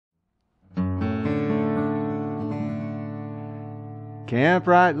Camp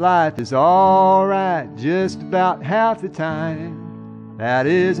Wright life is alright just about half the time. That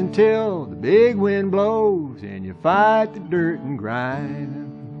is until the big wind blows and you fight the dirt and grime.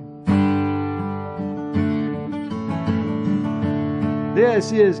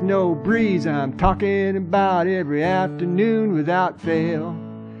 This is no breeze I'm talking about every afternoon without fail.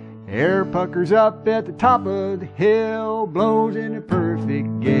 Air puckers up at the top of the hill, blows in a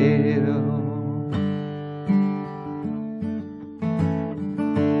perfect gale.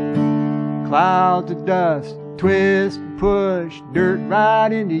 Clouds of dust twist and push dirt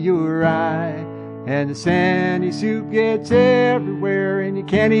right into your eye, and the sandy soup gets everywhere and you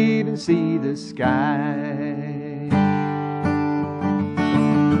can't even see the sky.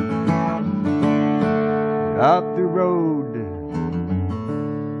 Up the road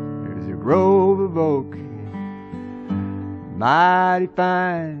there's a grove of oak, mighty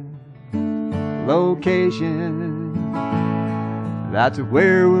fine location. That's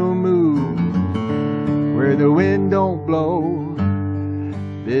where we'll move, where the wind don't blow.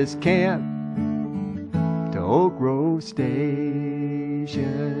 This camp to Oak Grove Station.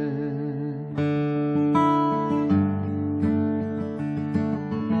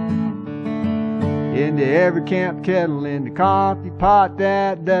 Into every camp kettle, in the coffee pot,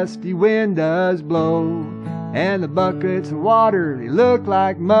 that dusty wind does blow. And the buckets of water, they look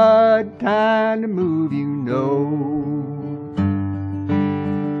like mud. Time to move, you know.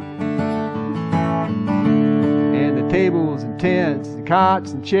 And the tables and tents, the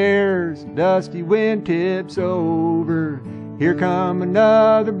cots and chairs, dusty wind tips over. Here come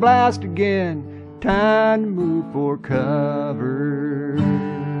another blast again. Time to move for cover.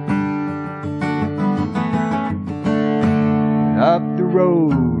 Up the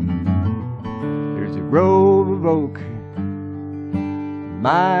road there's a grove of oak,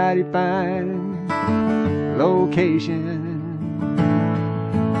 mighty fine location.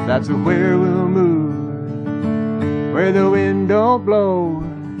 That's where we'll move, where the wind don't blow.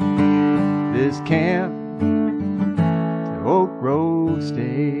 This camp to Oak Grove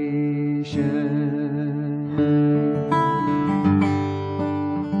Station.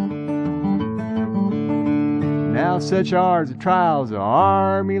 Now such are the trials of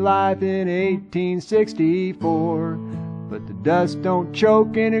Army life in 1864, but the dust don't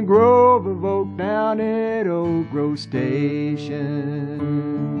choke in a grove of oak down at Oak Grove Station.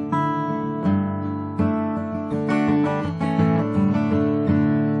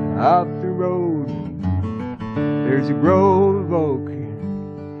 Up the road there's a grove of oak,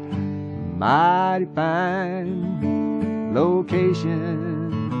 mighty fine location.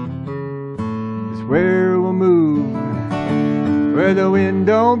 It's where we'll move, where the wind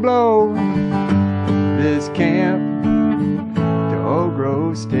don't blow. This camp to Oak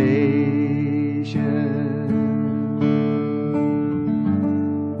Grove Station.